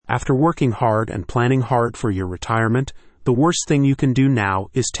After working hard and planning hard for your retirement, the worst thing you can do now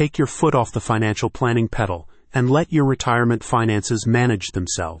is take your foot off the financial planning pedal and let your retirement finances manage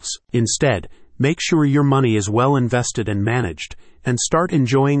themselves. Instead, make sure your money is well invested and managed, and start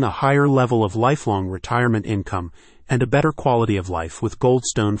enjoying a higher level of lifelong retirement income and a better quality of life with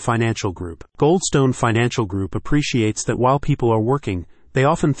Goldstone Financial Group. Goldstone Financial Group appreciates that while people are working, they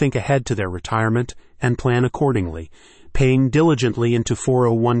often think ahead to their retirement and plan accordingly, paying diligently into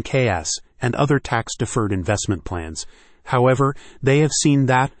 401ks and other tax-deferred investment plans. However, they have seen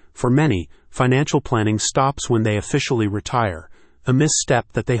that, for many, financial planning stops when they officially retire, a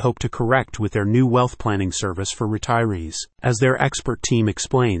misstep that they hope to correct with their new wealth planning service for retirees. As their expert team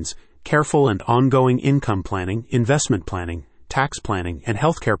explains, careful and ongoing income planning, investment planning, tax planning, and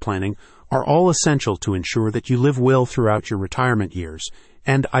healthcare planning are all essential to ensure that you live well throughout your retirement years,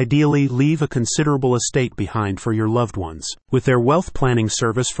 and ideally leave a considerable estate behind for your loved ones. With their wealth planning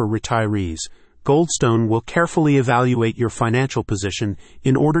service for retirees, Goldstone will carefully evaluate your financial position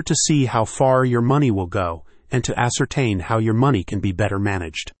in order to see how far your money will go and to ascertain how your money can be better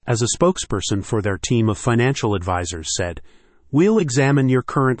managed. As a spokesperson for their team of financial advisors said, "We'll examine your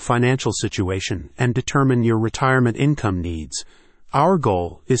current financial situation and determine your retirement income needs. Our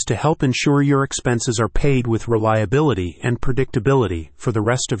goal is to help ensure your expenses are paid with reliability and predictability for the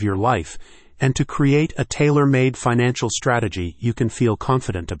rest of your life, and to create a tailor-made financial strategy you can feel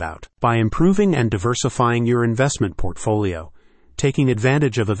confident about. By improving and diversifying your investment portfolio, taking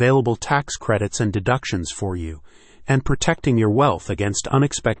advantage of available tax credits and deductions for you, and protecting your wealth against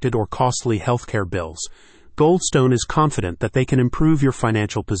unexpected or costly healthcare bills, Goldstone is confident that they can improve your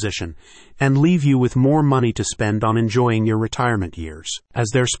financial position and leave you with more money to spend on enjoying your retirement years." As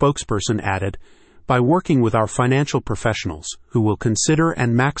their spokesperson added, "By working with our financial professionals, who will consider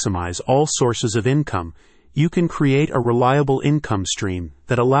and maximize all sources of income, you can create a reliable income stream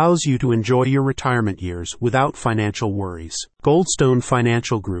that allows you to enjoy your retirement years without financial worries." Goldstone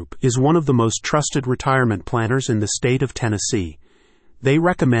Financial Group is one of the most trusted retirement planners in the state of Tennessee. They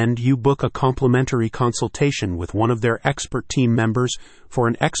recommend you book a complimentary consultation with one of their expert team members for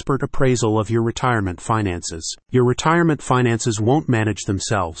an expert appraisal of your retirement finances. Your retirement finances won't manage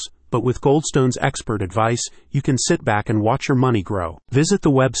themselves, but with Goldstone's expert advice, you can sit back and watch your money grow. Visit the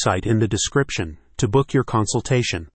website in the description to book your consultation.